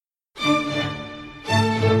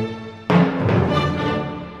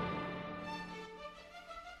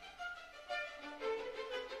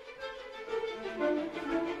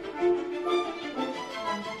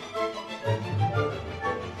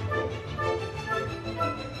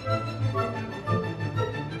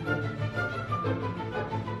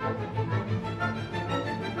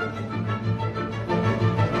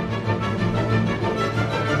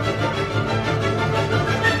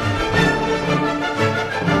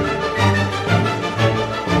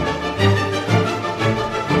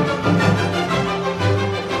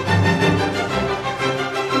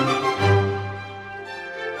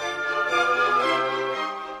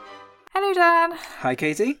Hi,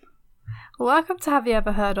 Katie. Welcome to Have You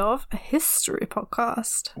Ever Heard Of, a history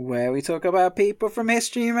podcast. Where we talk about people from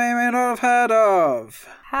history you may or may not have heard of.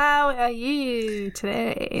 How are you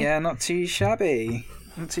today? Yeah, not too shabby.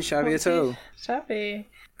 Not too shabby at all. Shabby.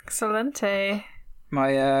 Excelente.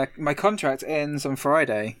 My contract ends on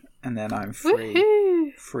Friday, and then I'm free.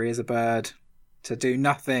 Woohoo! Free as a bird to do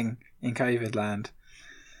nothing in COVID land.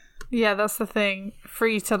 Yeah, that's the thing.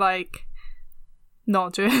 Free to,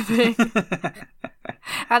 not do anything.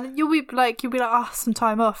 And you'll be like, some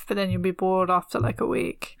time off, but then you'll be bored after a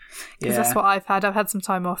week. Because that's what I've had. I've had some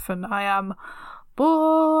time off and I am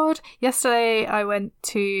bored. Yesterday I went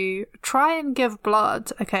to try and give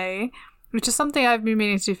blood, okay? Which is something I've been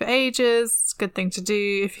meaning to do for ages. It's a good thing to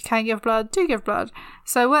do. If you can give blood, do give blood.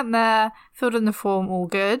 So I went there, filled in the form, all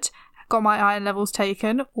good. Got my iron levels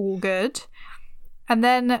taken, all good. And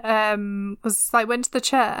then went to the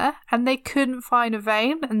chair and they couldn't find a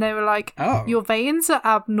vein, and they were like, "Oh, your veins are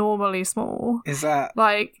abnormally small." Is that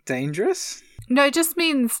dangerous? No, it just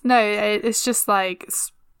means it's just some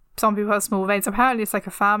people have small veins. Apparently it's a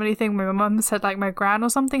family thing. My mum said my gran or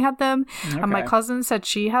something had them, and my cousin said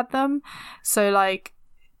she had them. So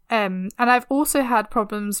and I've also had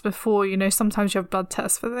problems before. Sometimes you have blood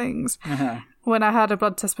tests for things. Uh-huh. When I had a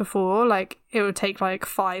blood test before, it would take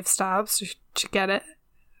 5 stabs to get it.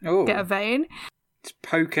 Ooh. Get a vein. It's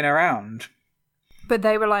poking around. But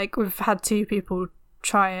they were we've had 2 people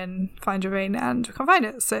try and find your vein and we can't find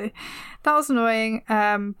it. So that was annoying.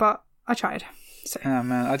 But I tried. So. Oh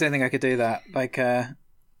man, I don't think I could do that. I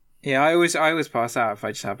always pass out if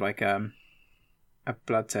I just have a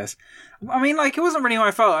blood test. I mean, it wasn't really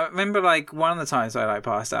my fault. I remember one of the times I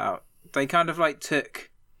passed out, they kind of took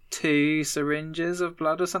 2 syringes of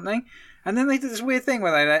blood or something, and then they did this weird thing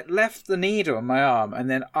where they left the needle on my arm and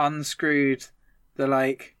then unscrewed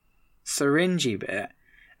the syringy bit,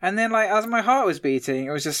 and then as my heart was beating,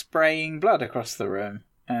 it was just spraying blood across the room,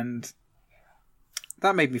 and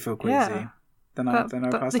that made me feel queasy. Yeah. Then I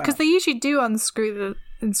passed because out. They usually do unscrew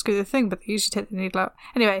the thing, but they usually take the needle out.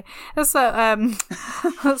 Anyway, let's not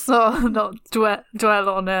dwell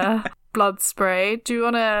on blood spray. Do you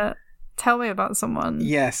want to tell me about someone?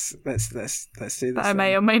 Yes, let's do this. That I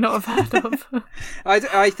may or may not have heard of.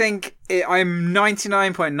 I think I'm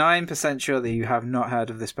 99.9% sure that you have not heard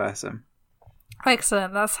of this person.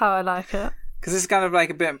 Excellent. That's how I like it. Because it's kind of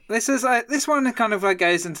a bit. This one kind of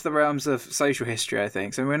goes into the realms of social history, I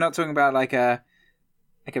think. So we're not talking about a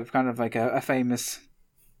famous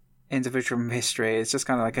individual from history. It's just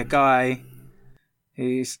kind of a guy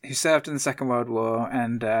who served in the Second World War,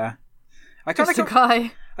 and I kind of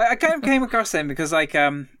came across him because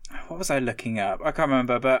what was I looking up? I can't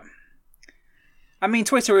remember, but I mean,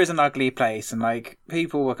 Twitter is an ugly place, and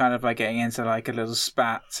people were kind of getting into a little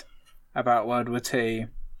spat about World War II.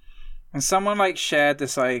 And someone shared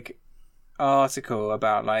this article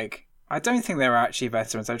about I don't think they were actually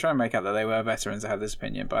veterans. They were trying to make out that they were veterans. I had this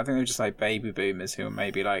opinion, but I think they were just baby boomers who were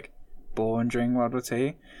maybe born during World War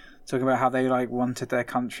II, talking about how they wanted their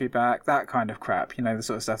country back, that kind of crap. The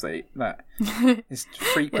sort of stuff that is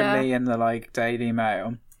frequently in the Daily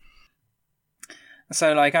Mail.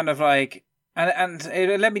 So and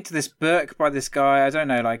it led me to this book by this guy. I don't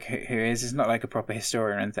know who he is. He's not a proper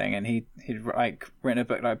historian or anything, and he'd written a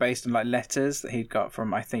book based on letters that he'd got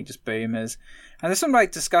from, I think, just boomers. And there's some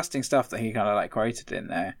disgusting stuff that he kind of quoted in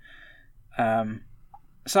there.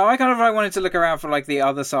 So I kind of wanted to look around for the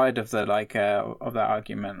other side of the of that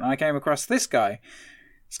argument. And I came across this guy.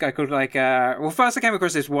 This guy called first I came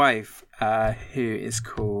across his wife, who is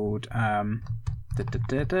called find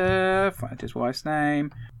his wife's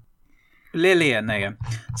name. Lillian, there you go.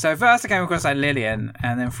 So first I came across Lillian,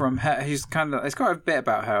 and then from her, it's quite a bit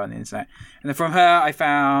about her on the internet. And then from her, I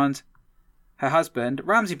found her husband,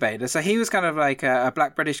 Ramsay Bader. So he was kind of a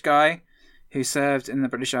black British guy who served in the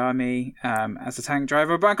British Army as a tank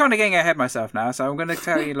driver. But I'm kind of getting ahead of myself now, so I'm going to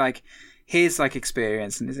tell you his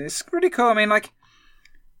experience, and it's pretty cool. I mean,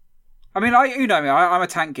 you know me, I'm a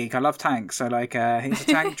tank geek. I love tanks. So he's a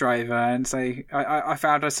tank driver, and so I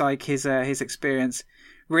found us his experience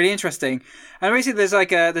really interesting. And basically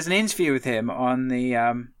there's an interview with him on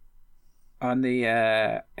the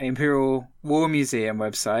Imperial War Museum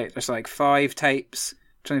website. There's 5 tapes,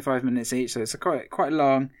 25 minutes each, so it's quite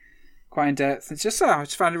long, quite in depth. It's just I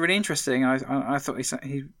just found it really interesting. I thought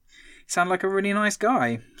he sounded like a really nice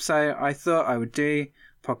guy, so I thought I would do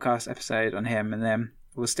a podcast episode on him, and then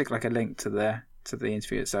we'll stick a link to the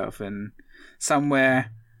interview itself and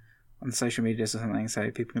somewhere on social medias or something, so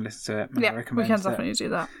people can listen to it. Yeah, we can definitely do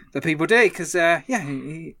that. The people do, because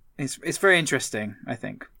it's very interesting, I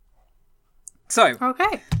think. So,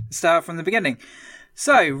 okay, start from the beginning.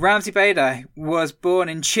 So, Ramsay Bader was born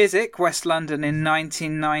in Chiswick, West London in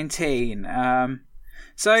 1919.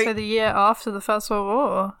 So the year after the First World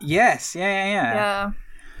War? Yes, yeah.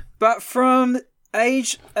 But from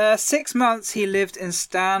age 6 months, he lived in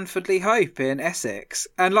Stanford-le-Hope in Essex.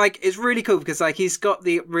 And, like, it's really cool because, like, he's got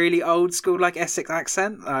the really old school, like, Essex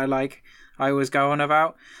accent I always go on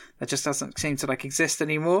about. That just doesn't seem to, like, exist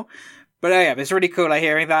anymore. But yeah, it's really cool like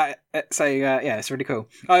hearing that. So yeah, it's really cool.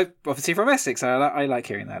 I'm obviously from Essex, so I like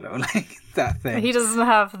hearing that little that thing. He doesn't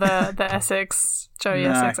have the Essex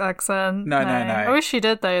Essex accent. No. I wish he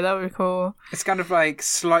did though. That would be cool. It's kind of like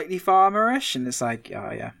slightly farmerish, and it's like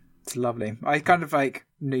yeah, it's lovely. I kind of like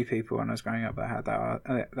knew people when I was growing up that had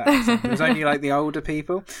that accent. It was only like the older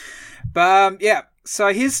people. But yeah.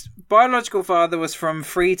 So his biological father was from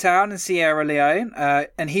Freetown in Sierra Leone,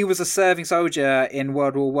 and he was a serving soldier in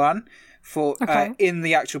World War One. In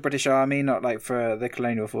the actual British Army, not like for the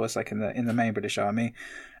colonial force, like in the main British Army.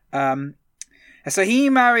 So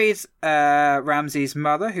he married Ramsay's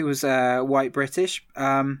mother, who was white British,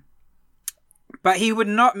 but he would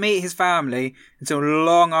not meet his family until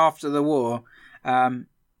long after the war.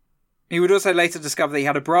 He would also later discover that he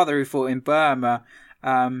had a brother who fought in Burma,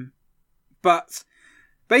 but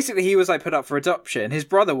basically, he was like put up for adoption. His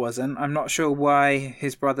brother wasn't. I'm not sure why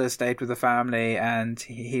his brother stayed with the family and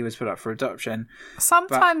he was put up for adoption.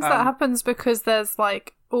 Sometimes that happens because there's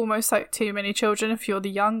like almost like too many children if you're the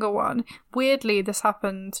younger one. Weirdly, this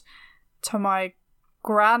happened to my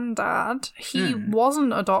granddad. He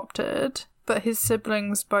wasn't adopted, but his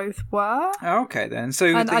siblings both were. Okay, then.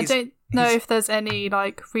 I don't know if there's any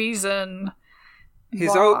like reason.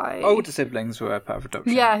 His older siblings were part of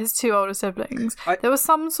adoption. Yeah, his two older siblings. There was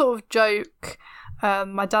some sort of joke.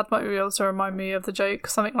 My dad might be able to remind me of the joke.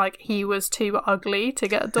 Something like he was too ugly to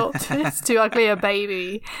get adopted. Too ugly a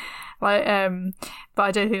baby. But I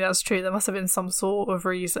don't think that's true. There must have been some sort of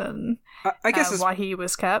reason I guess why he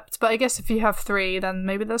was kept. But I guess if you have three, then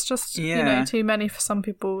maybe there's just too many for some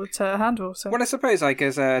people to handle. So. Well, I suppose like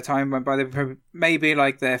as time went by, maybe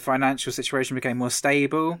like their financial situation became more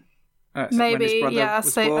stable. Maybe, born, I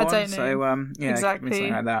don't know. So, exactly.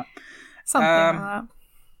 Something like that. Something like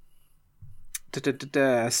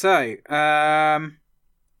that.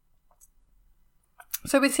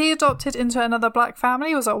 So was he adopted into another black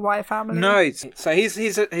family, or was it a white family? No, so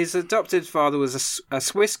his adopted father was a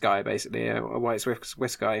Swiss guy, basically, a white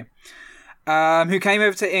Swiss guy, who came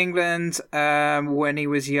over to England when he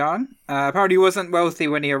was young. Apparently he wasn't wealthy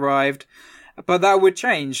when he arrived, but that would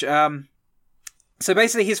change. So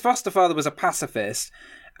basically, his foster father was a pacifist.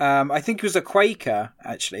 I think he was a Quaker,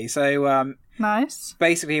 actually. So nice.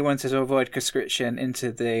 Basically, he wanted to avoid conscription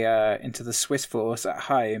into the Swiss force at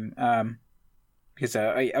home, because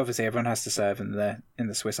obviously everyone has to serve in the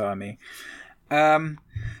Swiss army. So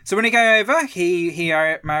when he came over, he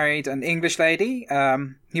married an English lady.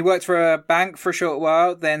 He worked for a bank for a short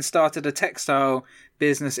while, then started a textile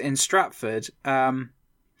business in Stratford, and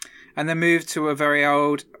then moved to a very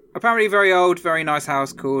old, very nice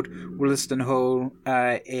house called Wollaston Hall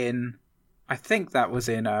in, I think that was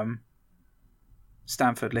in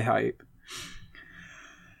Stanford-le-Hope.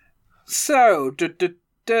 So, so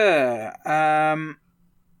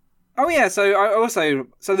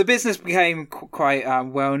the business became quite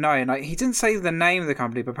well known. Like, he didn't say the name of the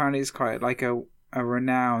company, but apparently it's quite like a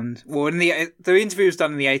renowned. Well, the interview was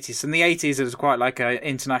done in the 80s. In the 80s, it was quite like a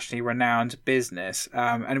internationally renowned business,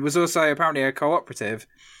 and it was also apparently a cooperative,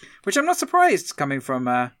 which I'm not surprised coming from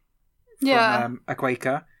a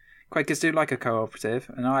Quaker. Quakers do like a cooperative,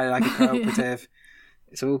 and I like a cooperative.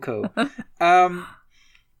 It's all cool.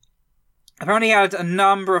 Apparently he had a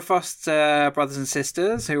number of foster brothers and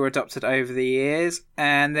sisters who were adopted over the years,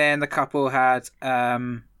 and then the couple had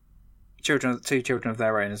two children of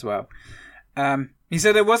their own as well. He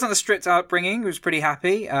said it wasn't a strict upbringing. He was pretty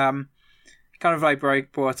happy. Kind of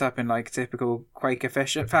like brought up in like typical Quaker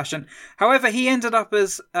fashion. However, he ended up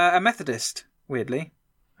as a Methodist, weirdly.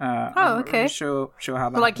 Okay. I'm not sure how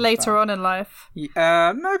that. Like later on in life. No,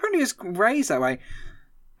 apparently he was raised that way.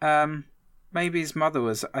 Maybe his mother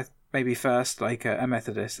was maybe first like a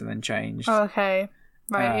Methodist and then changed. Oh, okay.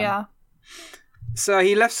 Right. Yeah. So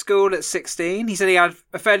he left school at 16. He said he had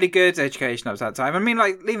a fairly good education up to that time. I mean,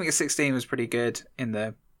 like, leaving at 16 was pretty good in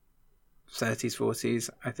the 30s, 40s,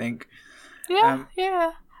 I think. Yeah,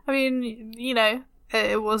 yeah. I mean, you know,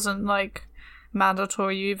 it wasn't, like,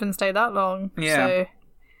 mandatory you even stay that long. Yeah. So.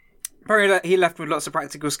 Apparently he left with lots of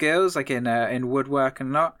practical skills, like in woodwork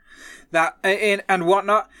and whatnot.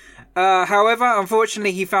 However,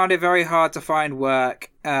 unfortunately, he found it very hard to find work.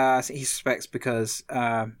 He suspects because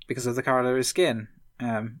of the colour of his skin,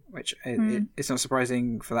 which it's not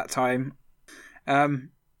surprising for that time. There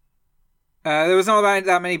was not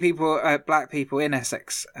that many people, black people in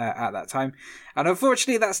Essex at that time, and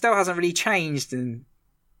unfortunately, that still hasn't really changed in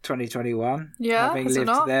 2021. Yeah, having has lived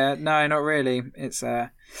it not? there. No, not really. It's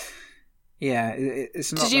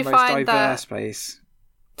it's not the most diverse place.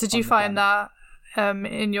 Did you find that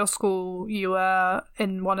in your school you were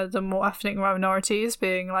in one of the more ethnic minorities,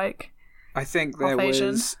 being like? I think there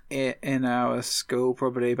was in our school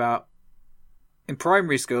probably in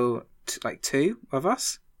primary school like 2 of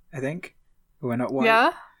us. I think who were not white.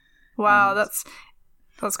 Yeah. Wow, that's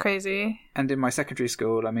crazy. And in my secondary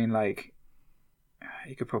school, I mean, like,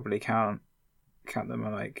 you could probably count them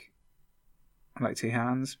on like 2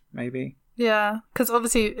 hands, maybe. Yeah, because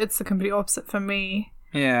obviously it's the complete opposite for me.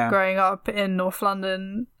 Yeah. Growing up in North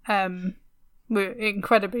London, we're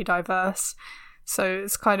incredibly diverse, so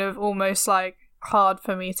it's kind of almost like hard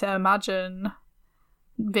for me to imagine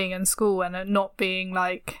being in school and it not being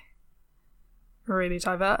like really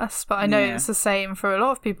diverse. But I know it's the same for a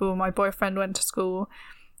lot of people. My boyfriend went to school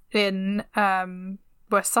in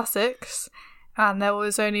West Sussex, and there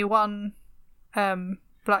was only one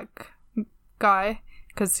black guy,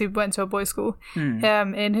 because he went to a boys' school,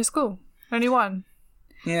 in his school. Only one.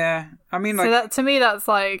 Yeah, I mean, like, so that, to me, that's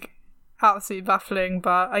like absolutely baffling.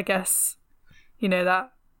 But I guess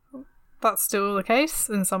that's still the case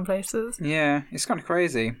in some places. Yeah, it's kind of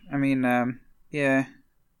crazy. I mean, yeah,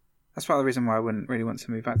 that's part of the reason why I wouldn't really want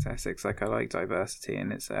to move back to Essex. Like, I like diversity,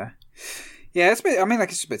 and it's it's a bit. I mean,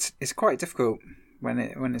 like, it's quite difficult when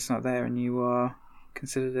it's not there and you are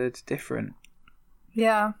considered different.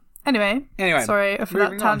 Yeah. Anyway, sorry for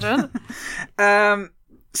that tangent.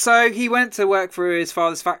 So he went to work for his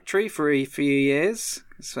father's factory for a few years.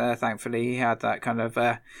 So thankfully, he had that kind of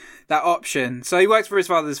that option. So he worked for his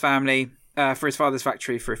father's factory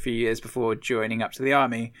for a few years before joining up to the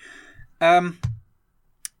army.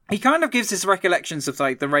 He kind of gives his recollections of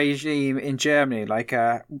like the regime in Germany, like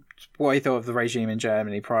what he thought of the regime in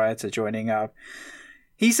Germany prior to joining up.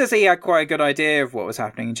 He says he had quite a good idea of what was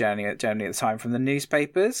happening in Germany at the time from the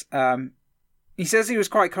newspapers. He says he was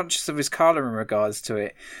quite conscious of his colour in regards to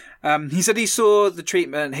it. He said he saw the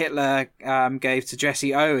treatment Hitler gave to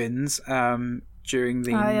Jesse Owens during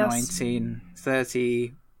the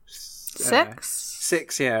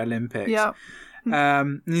 1936 Olympics. Yeah.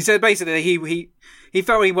 And he said basically he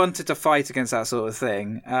felt he wanted to fight against that sort of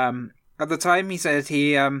thing. At the time, he said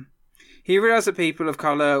he realised that people of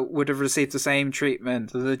colour would have received the same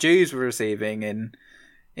treatment that the Jews were receiving in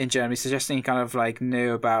Germany, suggesting he kind of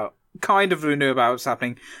knew about what's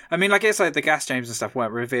happening. I mean, like, it's like the gas chambers and stuff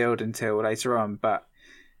weren't revealed until later on, but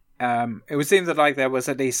it would seem that there was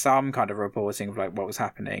at least some kind of reporting of what was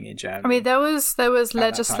happening in Germany. I mean, there was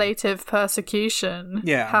legislative persecution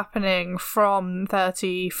happening from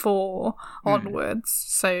 1934 onwards.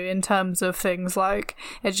 So in terms of things like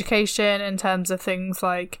education, in terms of things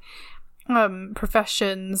like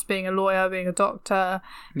professions, being a lawyer, being a doctor,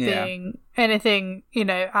 being anything,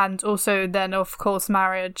 and also then of course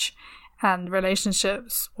marriage and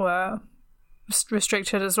relationships were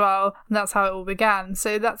restricted as well, and that's how it all began.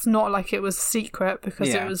 So that's not like it was a secret,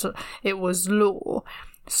 because it was law.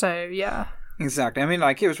 So yeah, exactly. I mean,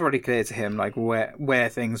 it was really clear to him where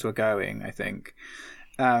things were going, I think.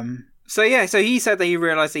 So he said that he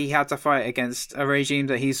realised that he had to fight against a regime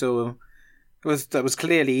that he saw was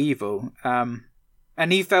clearly evil, and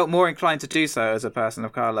he felt more inclined to do so as a person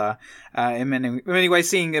of colour, in many ways,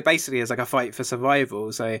 seeing it basically as a fight for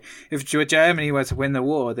survival. So if Germany were to win the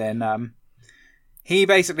war, then he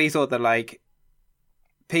basically thought that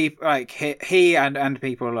people he and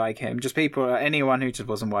people like him, just anyone who just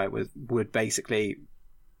wasn't white, would basically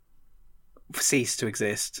cease to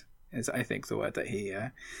exist. Is, I think, the word that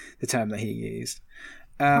the term that he used.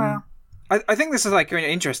 Wow. I think this is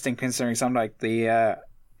interesting, considering some the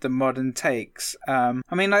modern takes. I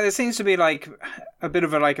mean, there seems to be a bit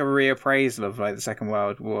of a reappraisal of the Second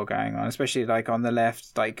World War going on, especially on the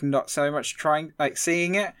left, not so much trying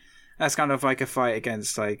seeing it as kind of a fight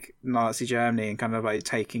against Nazi Germany, and kind of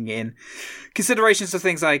taking in considerations of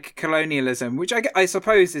things like colonialism, which I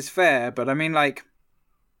suppose is fair, but I mean I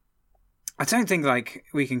don't think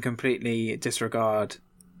we can completely disregard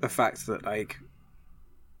the fact that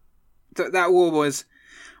that war was.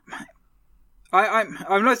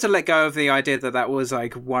 I'm not to let go of the idea that was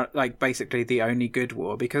basically the only good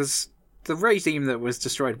war, because the regime that was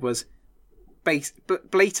destroyed was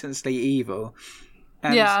blatantly evil,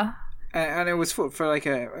 and it was fought for a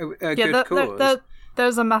good cause.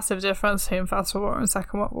 There's a massive difference between First World War and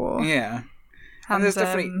Second World War. Yeah, and there's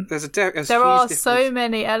definitely there are so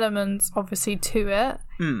many elements obviously to it,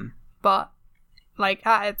 but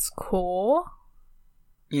at its core.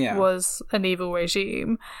 was an evil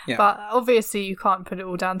regime. Yeah. But obviously you can't put it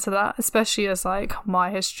all down to that, especially as like my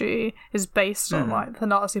history is based on like the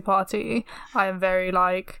Nazi Party. I am very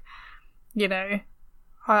like, you know,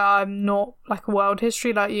 I'm not like a world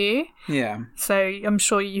history like you. Yeah. So I'm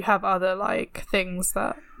sure you have other like things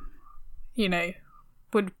that, you know,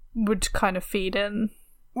 would kind of feed in.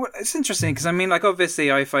 Well, it's interesting because I mean, like, obviously,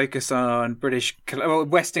 I focus on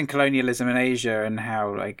Western colonialism in Asia and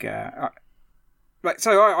how, like,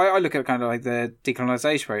 so I look at kind of like the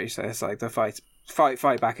decolonization process, like the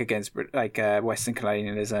fight back against like Western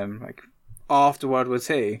colonialism, like after World War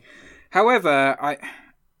II. However, I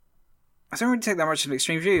don't really take that much of an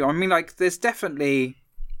extreme view. I mean, like, there's definitely,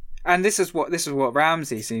 and this is what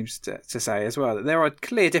Ramsay seems to say as well, that there are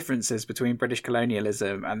clear differences between British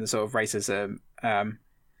colonialism and the sort of racism.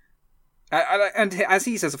 And as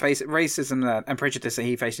he says, racism and prejudice that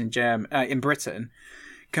he faced in Britain,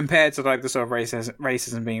 compared to like the sort of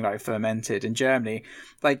racism being like fermented in Germany,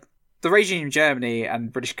 like the regime in Germany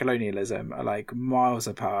and British colonialism are like miles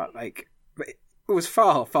apart. Like it was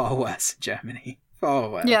far worse in Germany, far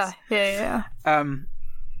worse. Yeah.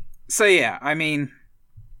 So yeah, I mean,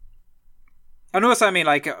 and also I mean,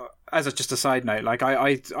 like as just a side note, like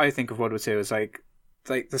I think of World War II as like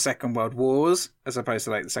the Second World Wars as opposed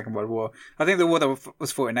to like the Second World War. I think the war that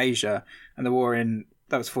was fought in Asia and the war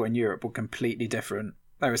that was fought in Europe were completely different.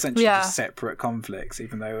 They were essentially just separate conflicts,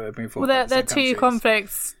 even though they were being fought. Well, they're two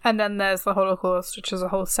conflicts, and then there's the Holocaust, which is a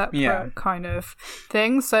whole separate kind of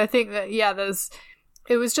thing. So I think that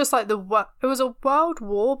it was just like it was a world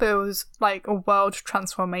war, but it was like a world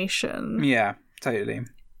transformation. Yeah, totally.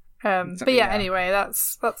 But yeah, anyway,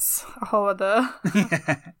 that's a whole other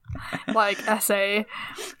like essay.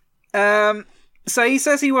 So he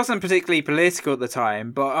says he wasn't particularly political at the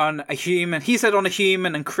time, but on a human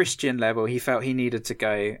and Christian level, he felt he needed to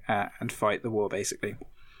go and fight the war, basically.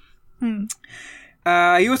 He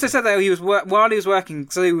also said that he was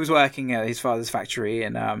working at his father's factory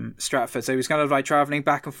in Stratford, so he was kind of like traveling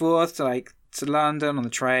back and forth to London on the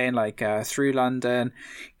train, like through London,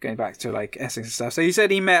 going back to like Essex and stuff. So he said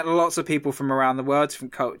he met lots of people from around the world,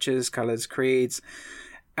 different cultures, colours, creeds,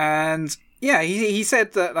 and yeah, he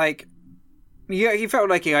said that like he felt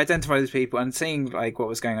like he identified these people, and seeing like what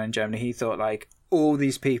was going on in Germany, he thought like all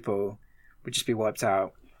these people would just be wiped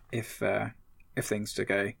out if things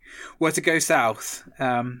were to go south.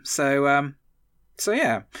 So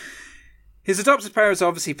yeah, his adopted parents are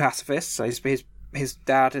obviously pacifists. So his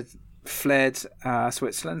dad had fled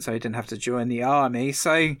Switzerland, so he didn't have to join the army.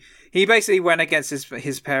 So he basically went against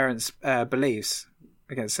his parents' beliefs,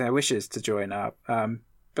 against their wishes to join up.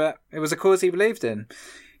 But it was a cause he believed in.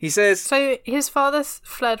 He says... So his father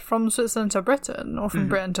fled from Switzerland to Britain, or from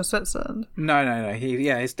Britain to Switzerland? No.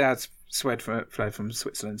 His dad fled from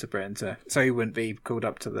Switzerland to Britain, so he wouldn't be called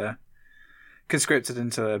up to conscripted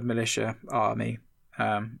into the militia army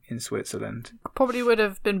in Switzerland. Probably would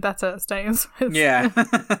have been better staying in Switzerland. Yeah.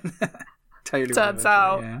 Totally. Turns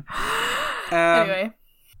out. Yeah. Anyway.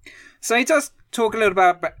 So he does talk a little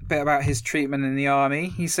bit about his treatment in the army.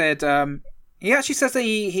 He said... he actually says that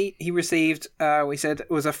he received, he said,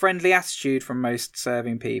 was a friendly attitude from most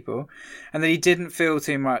serving people, and that he didn't feel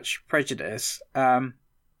too much prejudice.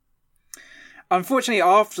 Unfortunately,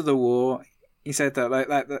 after the war, he said that like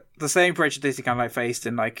the same prejudice he kind of like faced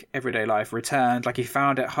in like everyday life returned. Like he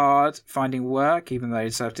found it hard finding work, even though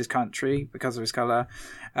he served his country because of his colour.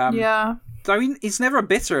 Yeah. So I mean, he's never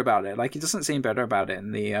bitter about it. Like he doesn't seem bitter about it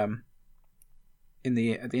in the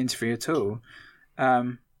interview at all.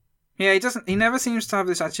 Yeah, he never seems to have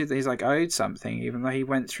this attitude that he's like owed something, even though he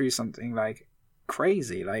went through something like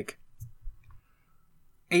crazy. Like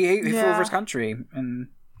he fought for his country and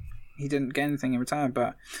he didn't get anything in return.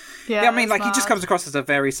 But yeah, I mean, like he just comes across as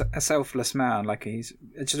a selfless man. Like he's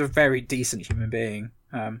just a very decent human being.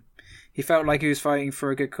 He felt like he was fighting for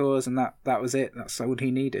a good cause, and that was it. That's all he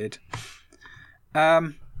needed. Yeah,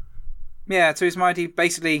 to his mind, he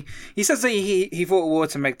says that he fought a war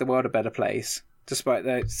to make the world a better place, despite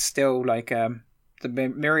the still like the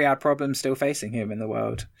myriad problems still facing him in the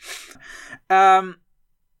world.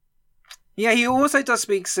 Yeah, he also does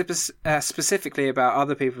speak specifically about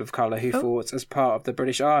other people of colour who fought as part of the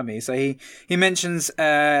British Army. So he mentions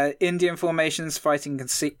Indian formations fighting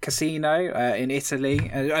Casino in Italy,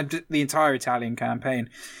 the entire Italian campaign.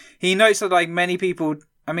 He notes that like many people,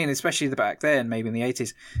 I mean, especially back then, maybe in the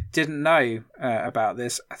 80s, didn't know about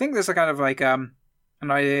this. I think there's a kind of like an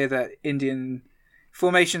idea that Indian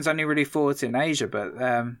formations only really fought in Asia, but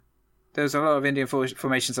there's a lot of Indian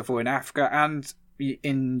formations that fought in Africa and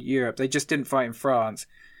in Europe. They just didn't fight in France.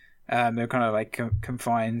 They're kind of like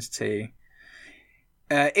confined to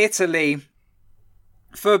Italy.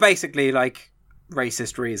 for basically like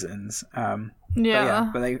racist reasons.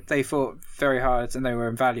 But they fought very hard and they were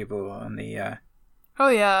invaluable on the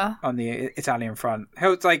on the Italian front.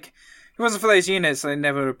 It's like if it wasn't for those units, they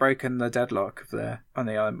never would have broken the deadlock on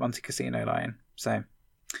the Monte Cassino line. So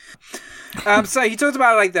so he talked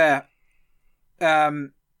about like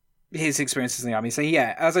his experiences in the army. So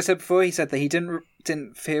yeah, as I said before, he said that he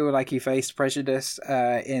didn't feel like he faced prejudice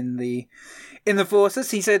in the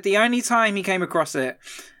forces. He said the only time he came across it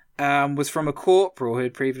was from a corporal who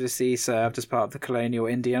had previously served as part of the colonial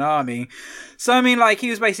Indian army. So I mean, like, he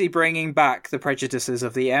was basically bringing back the prejudices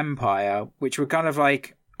of the empire, which were kind of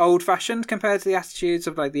like old-fashioned compared to the attitudes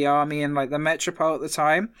of like the army and like the metropole at the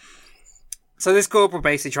time. So this corporal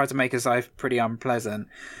basically tried to make his life pretty unpleasant.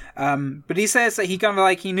 But he says that he kind of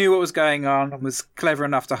like, he knew what was going on and was clever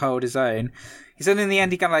enough to hold his own. He said in the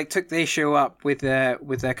end he kind of like took the issue up with their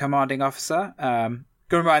commanding officer.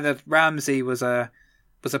 Going by that Ramsey was a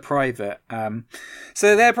private.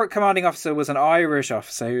 So their commanding officer was an Irish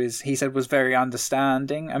officer who he said was very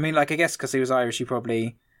understanding. I mean, like, I guess because he was Irish, he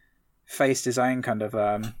probably faced his own kind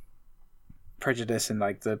of prejudice in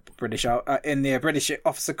like the British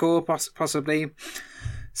officer corps possibly.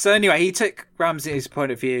 So anyway, he took Ramsey's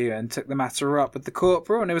point of view and took the matter up with the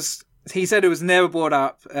corporal, and he said it was never brought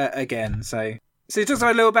up again. So he talks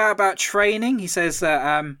a little bit about training. He says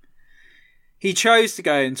that he chose to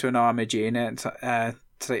go into an armoured unit to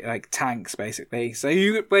like tanks basically. So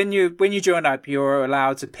when you join up, you're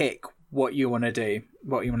allowed to pick what you want to do,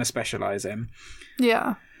 what you want to specialise in.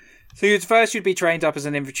 Yeah. So you'd be trained up as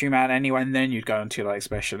an infantryman anyway, and then you'd go into like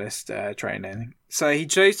specialist training. So he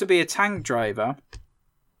chose to be a tank driver.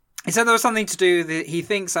 He said there was something to do with he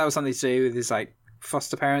thinks that was something to do with his like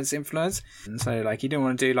foster parents' influence. And so like he didn't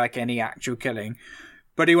want to do like any actual killing,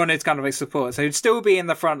 but he wanted to kind of like support. So he'd still be in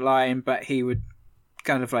the front line, but he would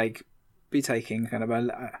kind of like be taking kind of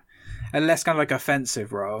a less kind of like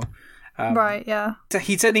offensive role. Right, yeah. So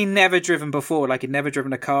he said he'd never driven before, like he'd never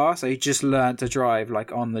driven a car, so he just learned to drive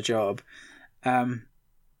like on the job. So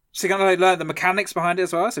he kind of like learned the mechanics behind it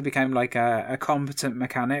as well, so he became like a competent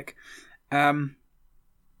mechanic. And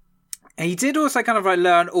he did also kind of like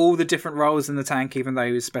learn all the different roles in the tank, even though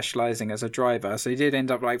he was specialising as a driver. So he did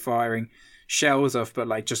end up like firing shells off, but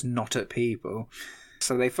like just not at people.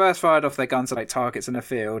 So they first fired off their guns at like targets in a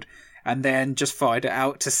field, and then just fired it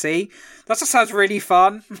out to sea. That just sounds really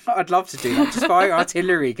fun. I'd love to do that. Just fire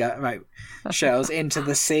artillery shells into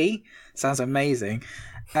the sea. Sounds amazing.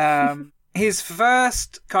 His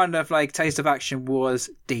first kind of like taste of action was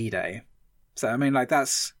D-Day. So I mean, like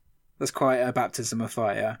that's quite a baptism of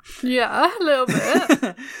fire. Yeah, a little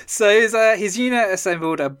bit. So his unit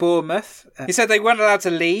assembled at Bournemouth. He said they weren't allowed to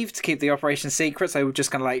leave to keep the operation secret, so they were just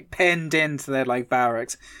kind of like penned into their like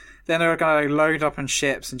barracks. Then they were kind of like loaded up on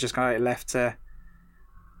ships and just kind of like left to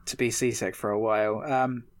be seasick for a while.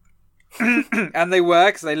 And they were,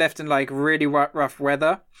 because they left in like really rough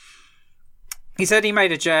weather. He said he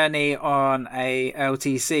made a journey on a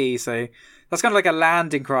LTC, so that's kind of like a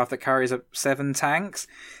landing craft that carries up 7 tanks.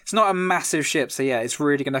 It's not a massive ship, so yeah, it's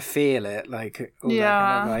really going to feel it. Like, all that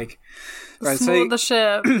kind of like... The smaller the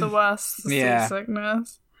ship, the worse the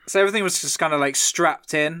seasickness. So everything was just kind of like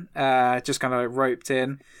strapped in, just kind of like roped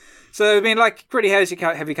in. So there have been like pretty heavy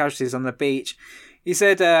casualties on the beach. He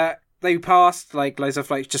said they passed like loads of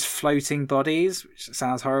like just floating bodies, which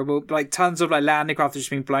sounds horrible. Like tons of like landing craft had just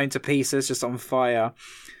been blown to pieces, just on fire.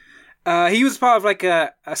 He was part of like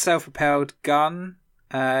a self-propelled gun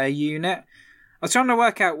unit. I was trying to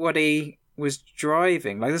work out what he was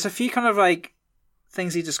driving. Like there's a few kind of like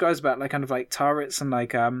things he describes about like kind of like turrets and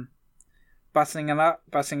like buttoning up.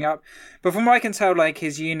 But from what I can tell, like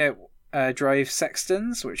his unit drove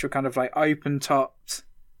Sextons, which were kind of like open-topped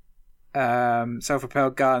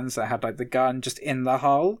self-propelled guns that had like the gun just in the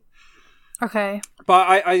hull. Okay.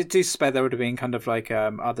 But I do suspect there would have been kind of like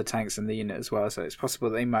other tanks in the unit as well, so it's possible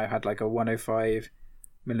they might have had like a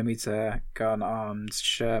 105mm gun armed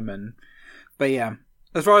Sherman. But yeah,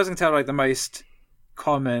 as far as I can tell, like the most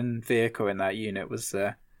common vehicle in that unit was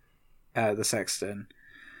the Sexton.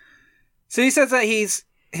 So he says that his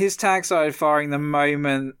tank started firing the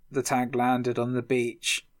moment the tank landed on the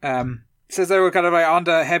beach. Says they were kind of like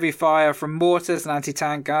under heavy fire from mortars and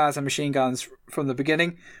anti-tank guns and machine guns from the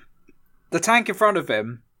beginning. The tank in front of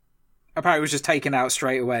him apparently was just taken out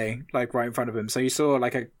straight away, like right in front of him. So you saw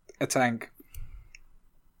like a tank.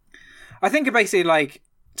 I think it basically like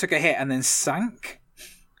took a hit and then sank.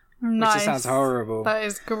 Nice. Which just sounds horrible. That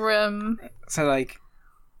is grim. So like,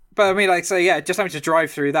 but I mean like, so yeah, just having to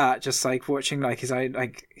drive through that, just like watching like his own,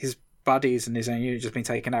 like his buddies and his own unit just being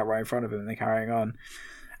taken out right in front of him and they're carrying on.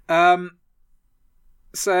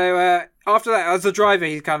 So after that, as a driver,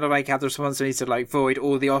 he kind of like had the responsibility to like void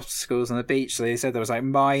all the obstacles on the beach. So he said there was like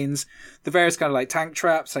mines, the various kind of like tank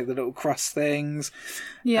traps, like the little cross things.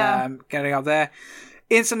 Yeah. Getting up there.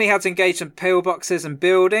 Instantly had to engage in pillboxes and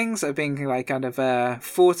buildings that are being like kind of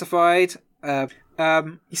fortified.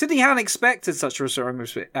 He said he hadn't expected such a strong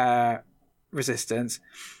resistance.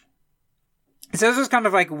 So it was kind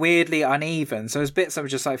of like weirdly uneven. So there's bits that were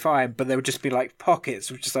just like fine, but there would just be like pockets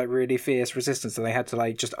of just like really fierce resistance that they had to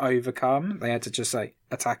like just overcome. They had to just like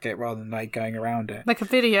attack it rather than like going around it. Like a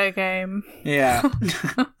video game. Yeah.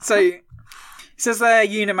 So he says their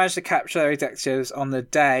unit managed to capture their objectives on the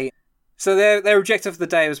day. So their objective for the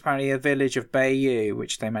day was apparently a village of Bayou,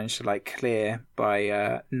 which they managed to like clear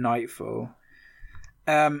by nightfall.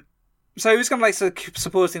 So he was kind of like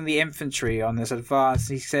supporting the infantry on this advance.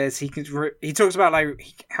 He says he talks about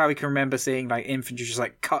like how he can remember seeing like infantry just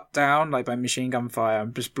like cut down like by machine gun fire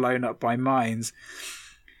and just blown up by mines.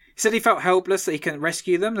 He said he felt helpless that he couldn't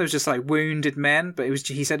rescue them. There was just like wounded men, but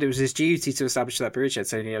he said it was his duty to establish that bridgehead,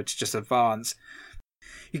 so to just advance.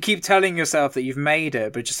 You keep telling yourself that you've made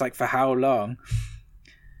it, but just like for how long?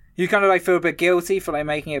 You kind of like feel a bit guilty for like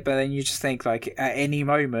making it, but then you just think like at any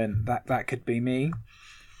moment that could be me.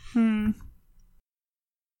 He kind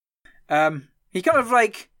of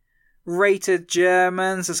like rated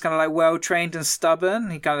Germans as kind of like well trained and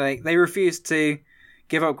stubborn. He kind of like they refused to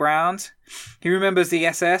give up ground. He remembers the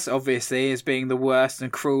SS obviously as being the worst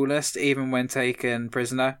and cruelest, even when taken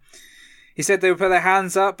prisoner. He said they would put their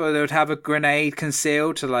hands up, but they would have a grenade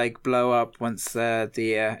concealed to like blow up once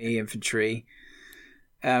the infantry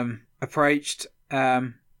approached,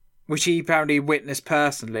 which he apparently witnessed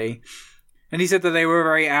personally. And he said that they were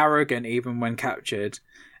very arrogant even when captured.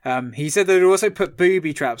 He said they would also put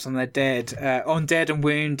booby traps on their dead and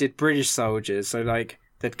wounded British soldiers. So like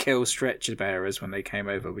they'd kill stretcher bearers when they came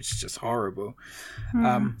over, which is just horrible.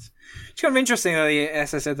 It's kind of interesting that the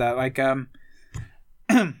SS said that. Like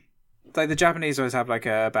like the Japanese always have like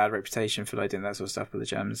a bad reputation for like doing that sort of stuff, but the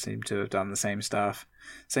Germans seem to have done the same sort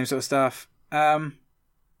of stuff.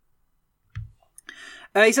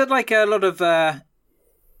 He said like a lot of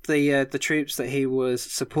the troops that he was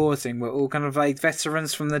supporting were all kind of like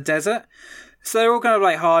veterans from the desert, so they're all kind of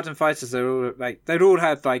like hardened fighters. They'd all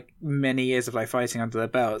had like many years of like fighting under their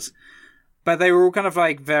belts, but they were all kind of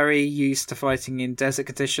like very used to fighting in desert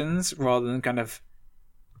conditions rather than kind of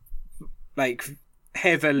like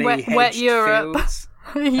heavily wet Europe fields.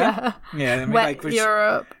 Yeah, yeah, I mean, wet like,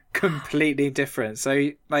 Europe, completely different. So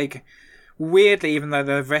like weirdly, even though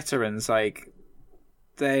they're veterans, like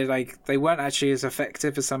they weren't actually as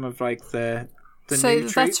effective as some of like the new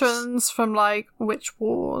troops. Veterans from like which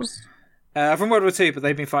wars? From World War II, but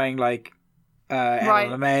they've been fighting like El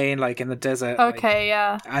Alamein, like in the desert. Okay,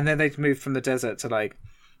 yeah. And then they've moved from the desert to like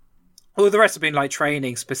all the rest have been like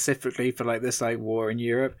training specifically for like this like war in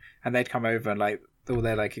Europe, and they'd come over and like all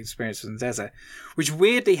their like experiences in the desert, which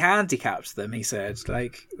weirdly handicaps them. He said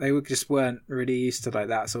like they just weren't really used to like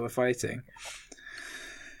that sort of fighting.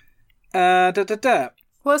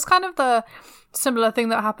 Well, it's kind of the similar thing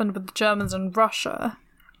that happened with the Germans and Russia.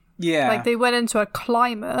 Yeah. Like, they went into a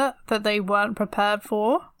climate that they weren't prepared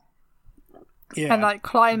for. Yeah. And, like,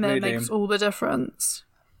 climate makes all the difference.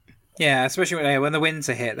 Yeah, especially when the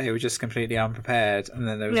winter hit, they were just completely unprepared. And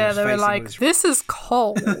then they were like, this is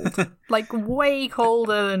cold. Like, way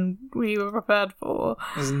colder than we were prepared for.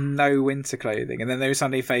 There's no winter clothing. And then they were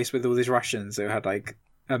suddenly faced with all these Russians who had, like,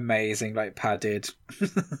 amazing, like, padded...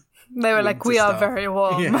 They were like, we are very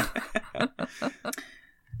warm. Yeah.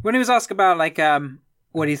 When he was asked about like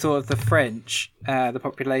what he thought of the French, the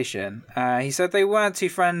population, he said they weren't too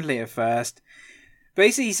friendly at first.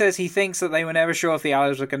 Basically, he says he thinks that they were never sure if the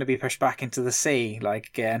Allies were going to be pushed back into the sea, like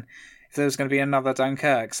again, if there was going to be another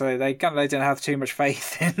Dunkirk. So they didn't have too much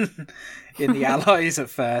faith in the Allies at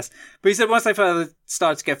first. But he said once they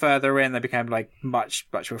started to get further in, they became like much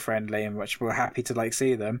more friendly and much more happy to like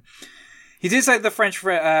see them. He did say the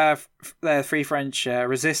Free French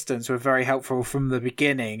resistance were very helpful from the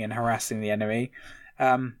beginning in harassing the enemy.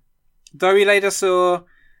 Though he later saw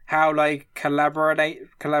how like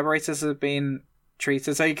collaborators have been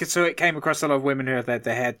treated. So it came across a lot of women who had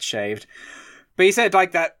their head shaved. But he said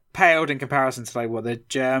like that paled in comparison to like what the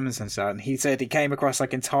Germans and so on. He said he came across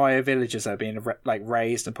like entire villages that had been like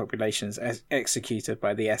razed and populations executed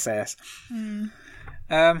by the SS.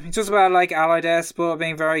 He talks about like Allied air support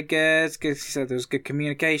being very good. He said there was good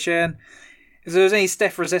communication. If there was any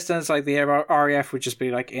stiff resistance, like the RAF would just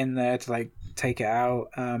be like in there to like take it out.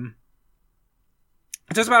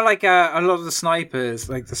 He talks about like a lot of the snipers,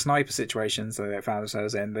 like the sniper situations that they found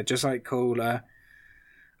themselves in. They're just like cooler.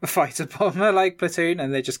 fighter bomber like platoon,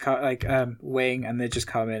 and they just cut like wing, and they just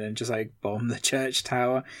come in and just like bomb the church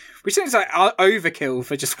tower, which seems like overkill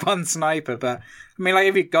for just one sniper. But I mean, like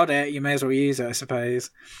if you got it, you may as well use it, I suppose.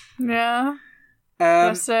 Yeah.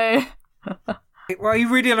 So. Well, he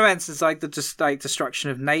really laments is like the just like destruction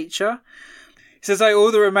of nature. He says like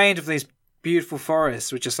all the remainder of these beautiful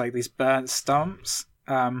forests were just like these burnt stumps.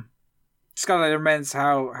 Just kind of like laments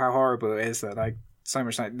how horrible it is that like so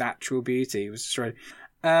much like natural beauty was destroyed.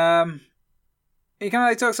 He kind of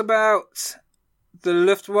like talks about the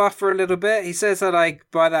Luftwaffe a little bit. He says that like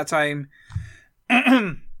by that time,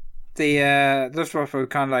 the Luftwaffe had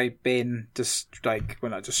kind of like been just like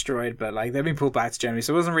well not destroyed, but like they've been pulled back to Germany,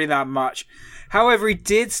 so it wasn't really that much. However, he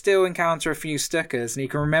did still encounter a few Stukas, and he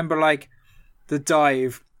can remember like the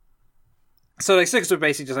dive. So like Stukas were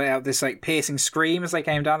basically just like out this like piercing scream as they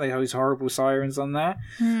came down. They had these horrible sirens on there,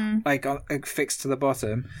 like fixed to the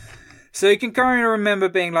bottom. So you can kind of remember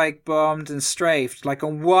being like bombed and strafed. Like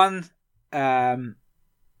on one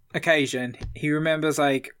occasion, he remembers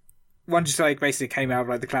like one just like basically came out of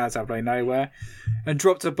like the clouds out of like nowhere and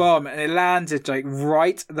dropped a bomb, and it landed like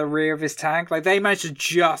right at the rear of his tank. Like they managed to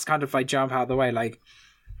just kind of like jump out of the way. Like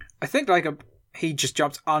I think like he just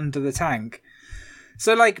jumped under the tank.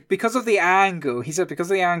 So like because of the angle, he said because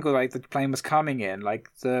of the angle like the plane was coming in, like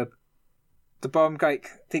the bomb, like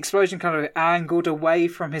the explosion kind of angled away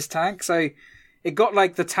from his tank, so it got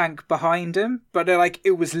like the tank behind him, but like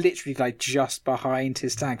it was literally like just behind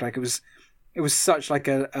his tank. Like it was such like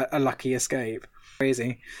a lucky escape.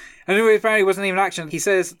 Crazy. And it apparently wasn't even action. He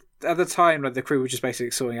says at the time like the crew were just basically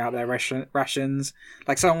sorting out their rations.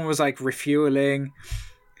 Like someone was like refueling.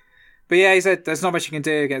 But yeah, he said there's not much you can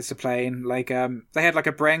do against the plane. Like they had like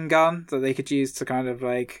a Bren gun that they could use to kind of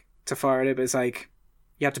like to fire it, but it's like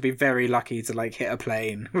you have to be very lucky to like hit a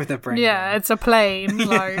plane with a Bren gun. Yeah, it's a plane.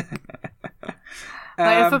 Like,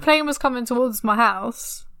 like if a plane was coming towards my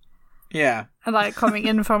house, yeah, and like coming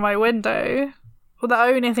in from my window, well, the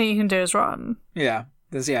only thing you can do is run. Yeah,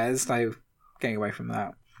 there's no getting away from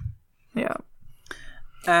that. Yeah.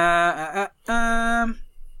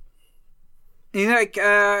 He like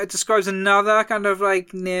describes another kind of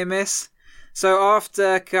like near miss. So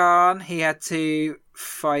after Caen, he had to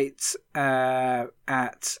fight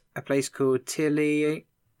at a place called Tilly-la-Cerne,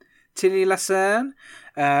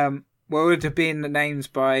 what would have been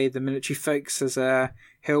named by the military folks as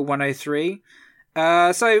Hill 103.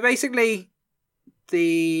 So basically,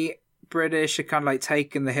 the British had kind of like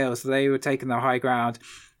taken the hill, so they were taking the high ground,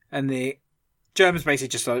 and the Germans basically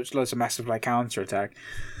just launched a massive like counterattack.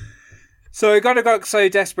 So it kind of got so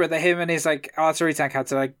desperate that him and his like artillery tank had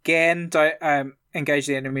to again engage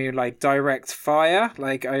the enemy with like direct fire,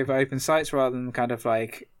 like over open sights, rather than kind of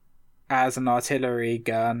like as an artillery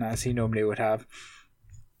gun as he normally would have.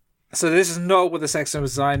 So this is not what the Sexton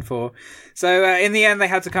was designed for. So in the end, they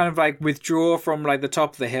had to kind of like withdraw from like the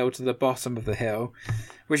top of the hill to the bottom of the hill,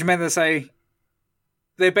 which meant that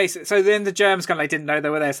then the Germans kind of like didn't know they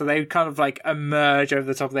were there, so they would kind of like emerge over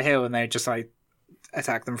the top of the hill and they would just like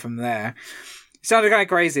attack them from there. It sounded kind of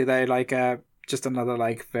crazy though, like just another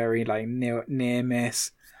like very like near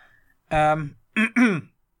miss.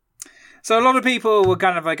 So a lot of people were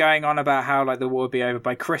kind of like going on about how like the war would be over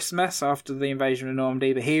by Christmas after the invasion of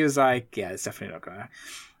Normandy, but he was like, yeah, it's definitely not gonna.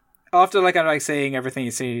 After like kind of like seeing everything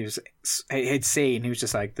he'd seen, he was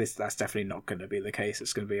just like, that's definitely not going to be the case.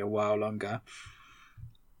 It's going to be a while longer,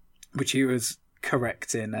 which he was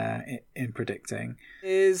correct in predicting.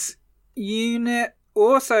 His unit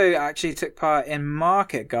also actually took part in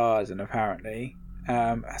Market Garden, apparently.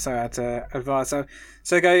 So I had to advise. So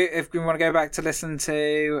go if we want to go back to listen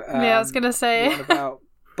to. I was gonna say what about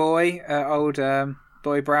old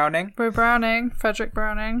Boy Browning. Boy Browning, Frederick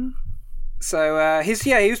Browning. So he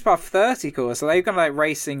was part of 30 Corps. So they were kind of like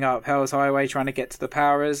racing up Hell's Highway, trying to get to the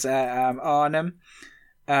Powers at Arnhem.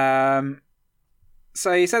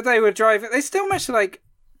 So he said they were driving. They still managed to like.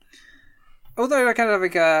 Although I kind of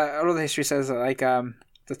like a lot of the history says that like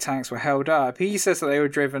the tanks were held up, he says that they were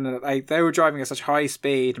driving at such high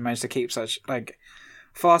speed and managed to keep such like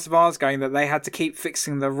fast advance going that they had to keep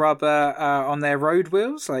fixing the rubber on their road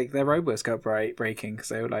wheels. Like their road wheels kept breaking because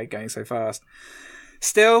they were like going so fast.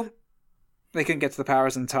 Still, they couldn't get to the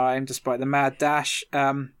Powers in time despite the mad dash.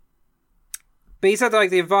 But he said that,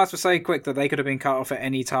 like the advance was so quick that they could have been cut off at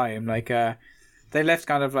any time. Like they left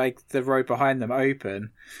kind of like the road behind them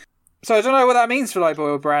open. So I don't know what that means for like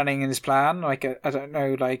Boyle Browning and his plan. Like I don't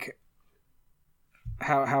know like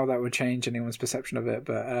how that would change anyone's perception of it,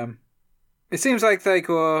 but it seems like they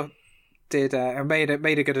did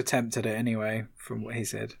made a good attempt at it anyway, from what he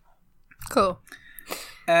said. Cool.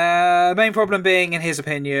 The main problem being, in his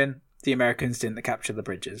opinion, the Americans didn't capture the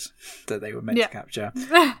bridges that they were meant to capture.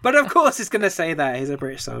 But of course he's going to say that. He's a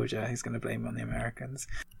British soldier. He's going to blame on the Americans.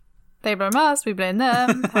 They blame us, we blame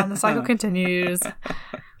them, and the cycle continues.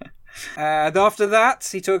 After that,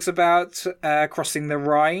 he talks about crossing the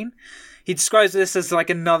Rhine. He describes this as like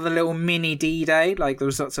another little mini D-Day, like there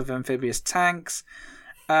was lots of amphibious tanks.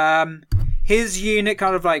 His unit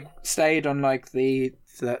kind of like stayed on like the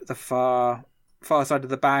far side of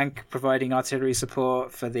the bank, providing artillery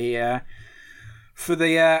support for the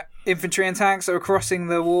infantry and tanks that were crossing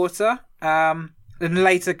the water. And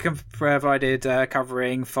later provided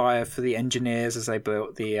covering fire for the engineers as they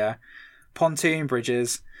built the pontoon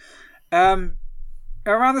bridges.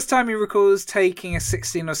 Around this time, he recalls taking a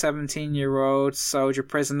 16 or 17-year-old soldier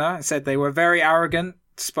prisoner and said they were very arrogant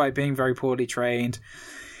despite being very poorly trained.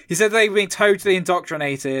 He said they'd been totally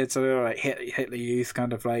indoctrinated, so they were like Hitler Youth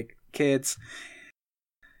kind of like kids.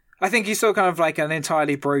 I think he saw kind of like an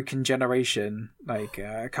entirely broken generation like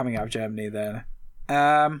coming out of Germany there.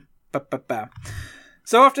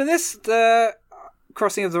 So after this, the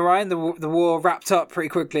crossing of the Rhine, the war wrapped up pretty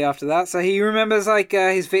quickly after that. So he remembers like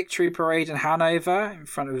his victory parade in Hanover in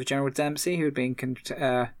front of General Dempsey, who had been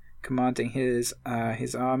commanding his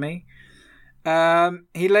army.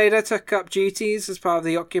 He later took up duties as part of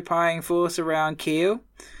the occupying force around Kiel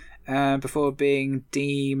before being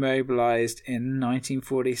demobilized in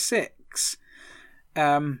 1946.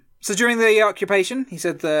 So during the occupation, he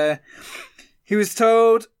said he was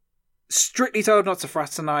strictly told not to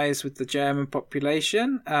fraternize with the German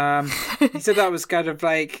population. He said that was kind of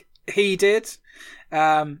like he did.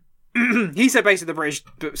 He said basically the British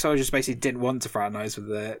soldiers basically didn't want to fraternize with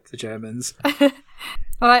the Germans.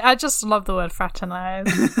 I just love the word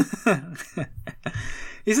fraternize.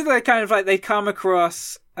 He said they kind of like they'd come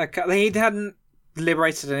across. He hadn't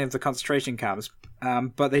liberated any of the concentration camps,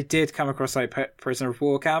 but they did come across like prisoner of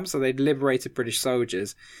war camps, so they'd liberated British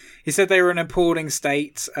soldiers. He said they were in an appalling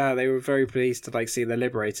state. They were very pleased to like see the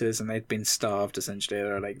liberators, and they'd been starved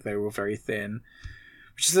essentially. They were very thin,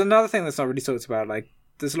 which is another thing that's not really talked about. Like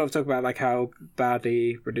there's a lot of talk about like how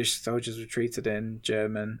badly British soldiers were treated in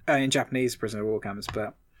Japanese prisoner of war camps,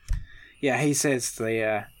 but yeah, he says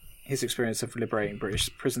his experience of liberating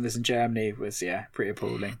British prisoners in Germany was pretty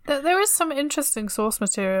appalling. There is some interesting source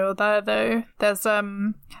material there, though. There's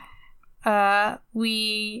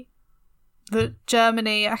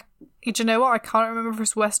Germany. Do you know what? I can't remember if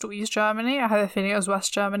it's West or East Germany. I have a feeling it was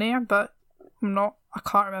West Germany, but I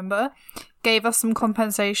can't remember. Gave us some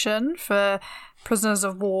compensation for prisoners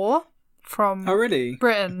of war from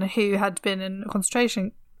Britain who had been in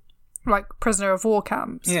concentration, like prisoner of war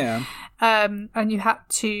camps. Yeah. And you had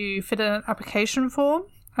to fill in an application form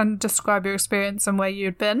and describe your experience and where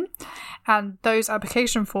you'd been. And those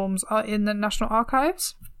application forms are in the National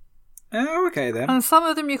Archives. Oh, okay then. And some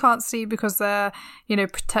of them you can't see because they're,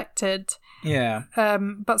 protected. Yeah.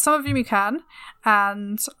 But some of them you can.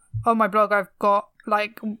 And on my blog, I've got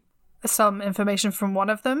like some information from one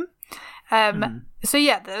of them. So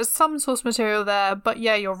yeah, there's some source material there. But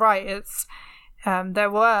yeah, you're right. It's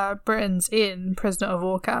there were Britons in prisoner of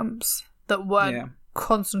war camps that weren't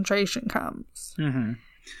concentration camps. Mm-hmm.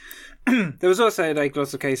 There was also like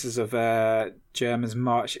lots of cases of Germans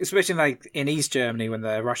march, especially like in East Germany when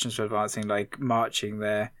the Russians were advancing, like marching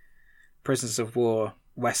their prisoners of war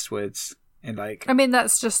westwards in like. I mean,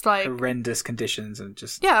 that's just like horrendous conditions and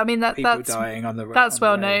just that's dying on the road. That's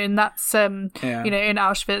well known. That's in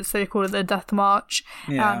Auschwitz they call it the Death March,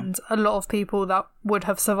 and a lot of people that would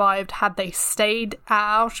have survived had they stayed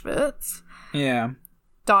at Auschwitz,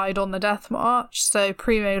 died on the Death March. So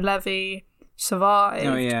Primo Levi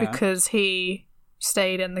survived because he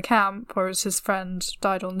stayed in the camp, whereas his friend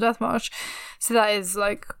died on the Death March. So that is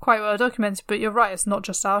like quite well documented. But you're right, it's not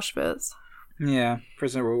just Auschwitz. Yeah,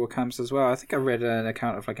 prisoner of war camps as well. I think I read an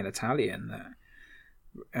account of like an Italian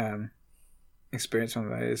that experienced one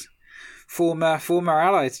of those. Former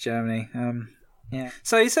ally to Germany.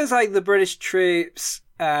 So he says like the British troops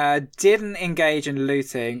didn't engage in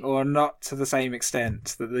looting, or not to the same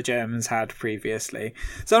extent that the Germans had previously.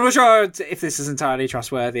 So I'm not sure if this is entirely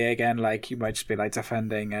trustworthy. Again, like he might just be like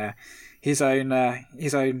defending his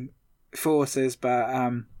own forces,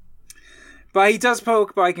 but he does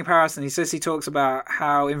talk by comparison. He says he talks about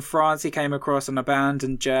how in France he came across an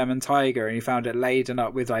abandoned German tiger and he found it laden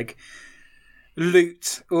up with like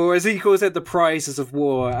loot, or as he calls it, the prizes of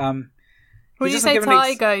war. When you say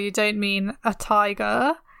tiger, you don't mean a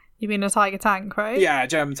tiger. You mean a tiger tank, right? Yeah, a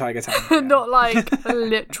German tiger tank. Yeah. Not like a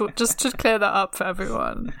literal. Just to clear that up for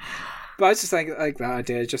everyone. But I just like that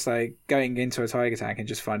idea, just like going into a tiger tank and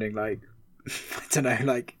just finding like I don't know,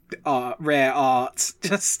 like rare art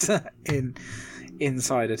just in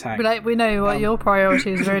inside a tank. But like, we know what your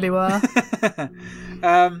priorities really were.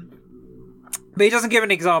 But he doesn't give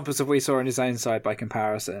any examples of what he saw on his own side by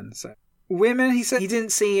comparison. So, women, he said he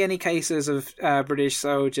didn't see any cases of British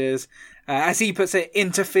soldiers, as he puts it,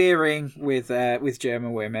 interfering with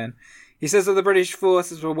German women. He says that the British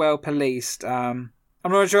forces were well policed. I'm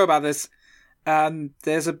not sure about this.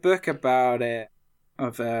 There's a book about it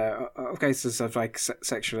of cases of like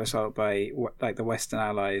sexual assault by like the Western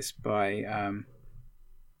Allies by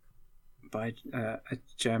a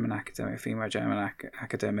German academic, female German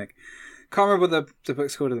academic. Can't remember what the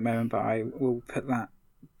book's called at the moment, but I will put that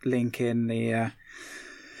link in the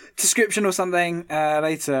description or something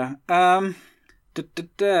later. Oh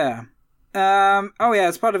yeah,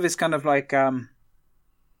 as part of his kind of like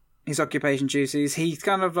his occupation duties, he's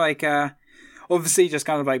kind of like obviously just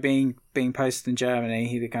kind of like being posted in Germany.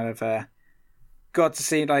 He kind of got to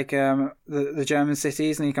see like the German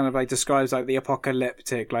cities, and he kind of like describes like the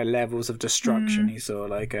apocalyptic like levels of destruction he saw,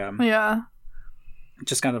 like yeah,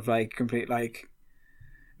 just kind of like complete like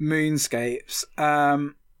moonscapes.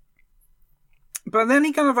 But then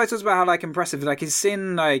he kind of like talks about how like impressive, like he's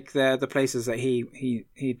seen like the places that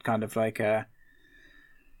he'd kind of like where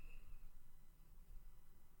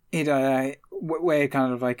he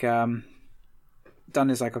kind of like done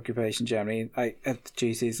his like occupation in Germany, like at the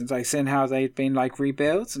duties, and like seeing how they'd been like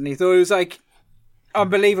rebuilt, and he thought it was like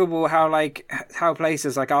unbelievable how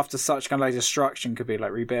places like after such kind of like destruction could be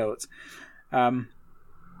like rebuilt.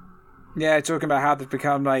 Yeah, talking about how they've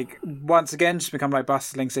become like once again just become like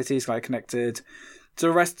bustling cities, like connected to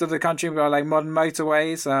the rest of the country by like modern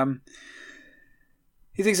motorways.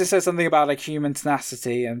 He thinks it says something about like human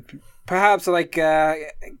tenacity, and perhaps like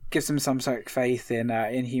gives them some sort of faith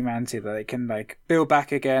in humanity, that they can like build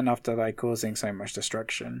back again after like causing so much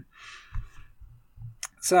destruction.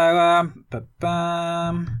 So oh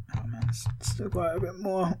man, still quite a bit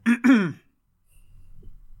more.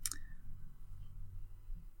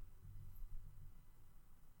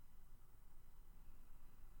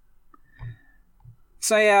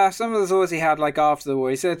 So yeah, some of the thoughts he had like after the war,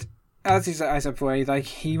 he said, as I said before, like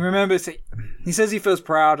he remembers it, he says he feels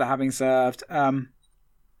proud at having served.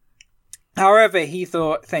 However, he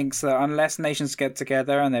thinks that unless nations get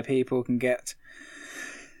together and their people can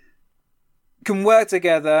work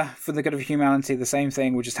together for the good of humanity, the same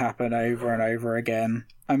thing will just happen over and over again.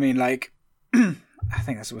 I mean, like I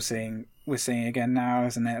think that's what we're seeing again now,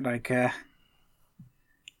 isn't it? Like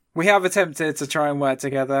we have attempted to try and work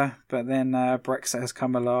together, but then Brexit has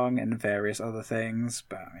come along and various other things.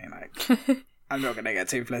 But I mean, like, I'm not going to get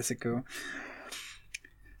too political.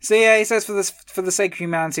 So yeah, he says for the sake of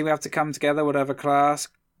humanity, we have to come together, whatever class,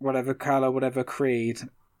 whatever colour, whatever creed.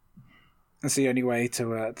 That's the only way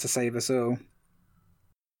to save us all.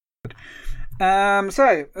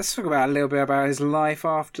 So let's talk about a little bit about his life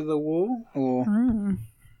after the war, or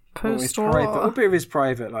a bit of his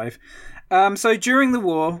private life. So during the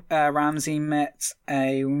war, Ramsay met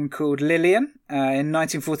a woman called Lillian. In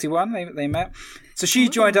 1941, they met. So she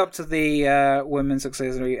joined up to the Women's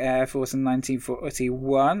Auxiliary Air Force in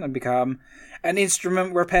 1941 and become an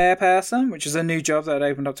instrument repair person, which is a new job that had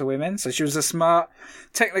opened up to women. So she was a smart,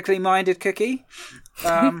 technically minded cookie.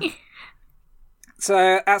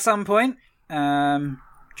 So at some point, during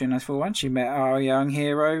 1941, she met our young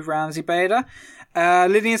hero, Ramsay Bader.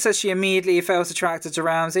 Lillian says she immediately felt attracted to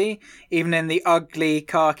Ramsay. Even in the ugly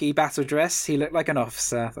khaki battle dress, he looked like an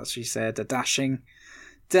officer. That's what she said, a dashing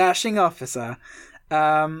officer.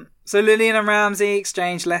 So Lillian and Ramsay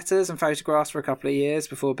exchanged letters and photographs for a couple of years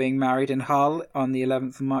before being married in Hull on the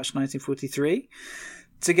 11th of March 1943.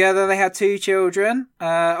 Together they had 2 children.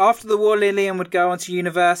 After the war, Lillian would go on to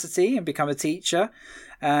university and become a teacher.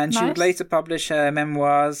 And she would later publish her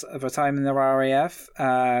memoirs of her time in the RAF,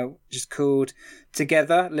 which is called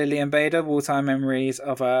Together, Lillian Bader, Wartime Memories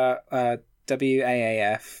of a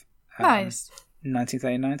WAAF. Nice.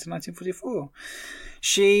 1939 to 1944.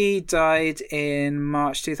 She died in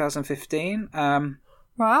March 2015.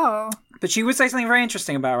 Wow. But she would say something very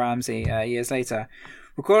interesting about Ramsay years later.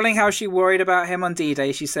 Recalling how she worried about him on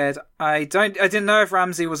D-Day, she said, I didn't know if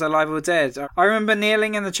Ramsay was alive or dead. I remember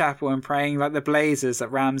kneeling in the chapel and praying like the blazes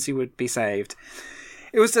that Ramsay would be saved.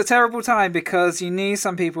 It was a terrible time because you knew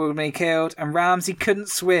some people would be killed, and Ramsay couldn't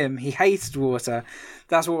swim. He hated water.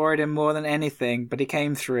 That's what worried him more than anything, but he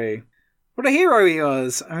came through. What a hero he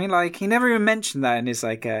was. I mean, like, he never even mentioned that in his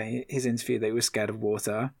his interview that he was scared of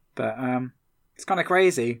water. But it's kind of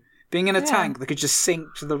crazy. Being in a tank that could just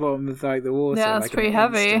sink to the bottom of like the water. Yeah, that's pretty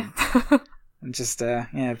heavy. And just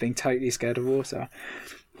being totally scared of water.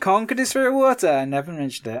 Conquered his fear of water. Never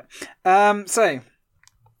mentioned it. So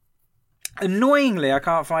Annoyingly, I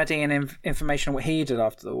can't find any information on what he did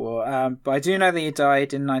after the war, but I do know that he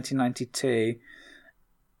died in 1992.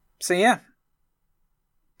 So yeah,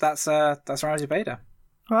 that's Ramsay Bader.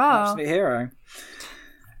 Wow, absolute hero.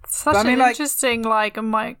 Such an interesting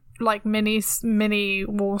mini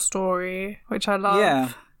war story, which I love.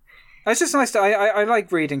 Yeah, it's just nice. I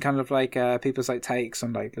like reading kind of like people's like takes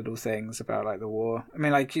on like little things about like the war. I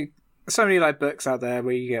mean, like so many like books out there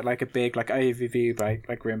where you get like a big like overview by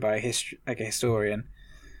like written by a historian,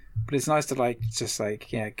 but it's nice to like just like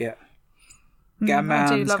get a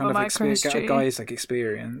man's kind of experience, get a guy's like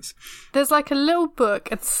experience. There's like a little book.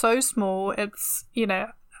 It's so small. It's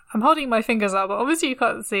I'm holding my fingers up, but obviously you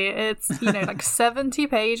can't see it. It's like 70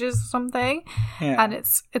 pages or something, and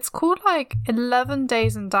it's called like 11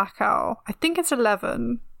 Days in Dachau. I think it's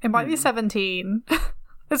 11. It might be 17.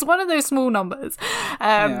 It's one of those small numbers.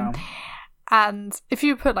 And if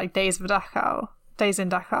you put like Days in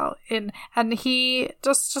Dachau in, and he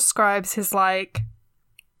just describes his like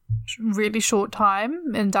really short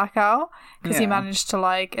time in Dachau because he managed to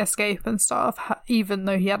like escape and stuff, even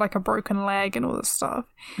though he had like a broken leg and all this stuff.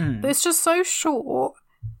 But it's just so short,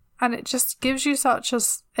 and it just gives you such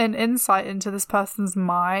an insight into this person's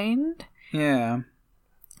mind. Yeah.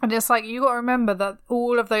 And it's like, you got to remember that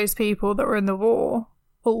all of those people that were in the war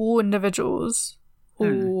are all individuals,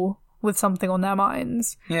 all with something on their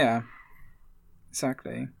minds. Yeah,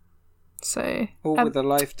 exactly. So all with a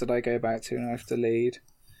life that I go back to and I have to lead.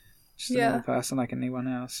 Just a normal person like anyone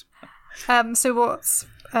else. So what's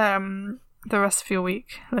the rest of your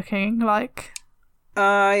week looking like?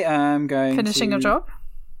 I am going finishing to your job?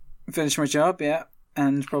 Finish my job, yeah.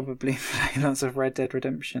 And probably play lots of Red Dead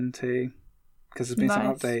Redemption 2. Because there's been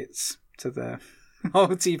some updates to the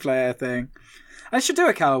multiplayer thing. I should do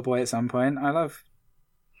a cowboy at some point. I love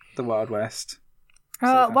the Wild West.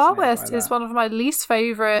 Wild West is one of my least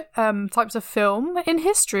favourite types of film in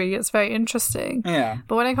history. It's very interesting. Yeah.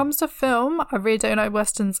 But when it comes to film, I really don't like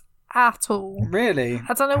Westerns at all. Really?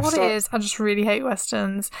 I don't know what it is. I just really hate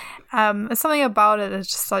Westerns. There's something about it that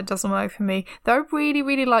just like doesn't work for me. Though I really,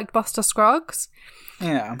 really like Buster Scruggs.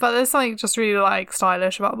 Yeah. But there's something just really like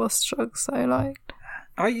stylish about Buster Scruggs that I liked.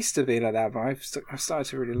 I used to be like that, but I've started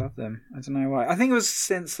to really love them. I don't know why. I think it was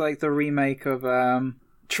since like the remake of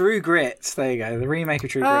True Grit. There you go. The remake of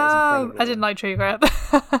True Grit is incredible. I didn't like True Grit.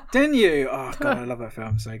 Didn't you? Oh god, I love that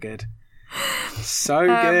film. So good. So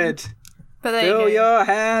good. But Fill your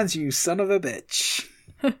hands, you son of a bitch.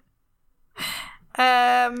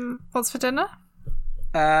 What's for dinner?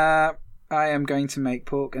 I am going to make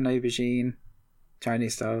pork and aubergine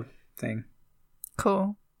Chinese style thing.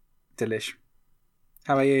 Cool. Delish.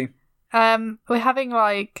 How about you? We're having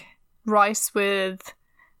like rice with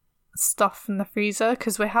stuff in the freezer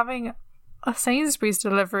because we're having a Sainsbury's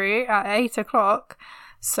delivery at 8:00.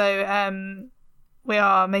 So we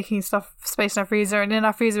are making space in our freezer, and in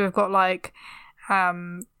our freezer we've got like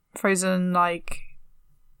frozen like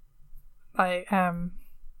what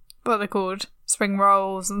are they called? Spring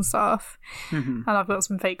rolls and stuff. And I've got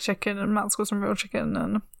some fake chicken, and Matt's got some real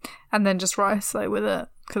chicken, and then just rice like with it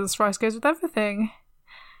because rice goes with everything.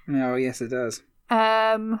 Oh yes, it does.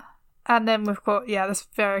 And then we've got this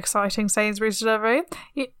very exciting Sainsbury's delivery,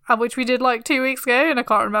 which we did like 2 weeks ago, and I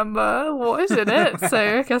can't remember what is in it.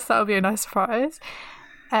 So I guess that'll be a nice surprise.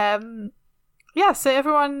 So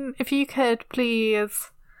everyone, if you could please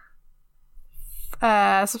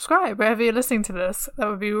subscribe wherever you're listening to this, that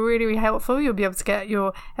would be really, really helpful. You'll be able to get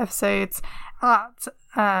your episodes at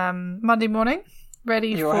Monday morning,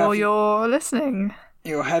 ready for your listening.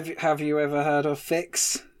 Have you ever heard of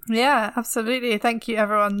Fix? Yeah, absolutely. Thank you,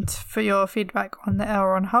 everyone, for your feedback on the L.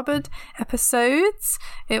 Ron Hubbard episodes.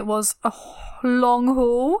 It was a long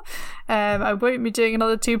haul. I won't be doing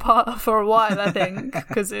another 2-part for a while, I think,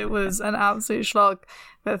 because it was an absolute slog.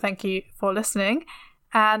 But thank you for listening.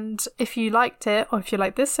 And if you liked it, or if you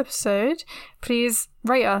like this episode, please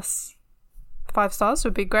rate us. 5 stars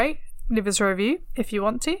would be great. Leave us a review if you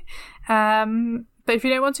want to. But if you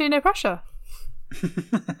don't want to, no pressure.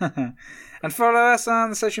 And follow us on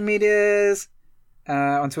the social medias,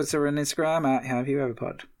 on Twitter and Instagram at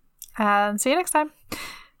HaveYouEverPod. And see you next time.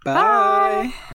 Bye.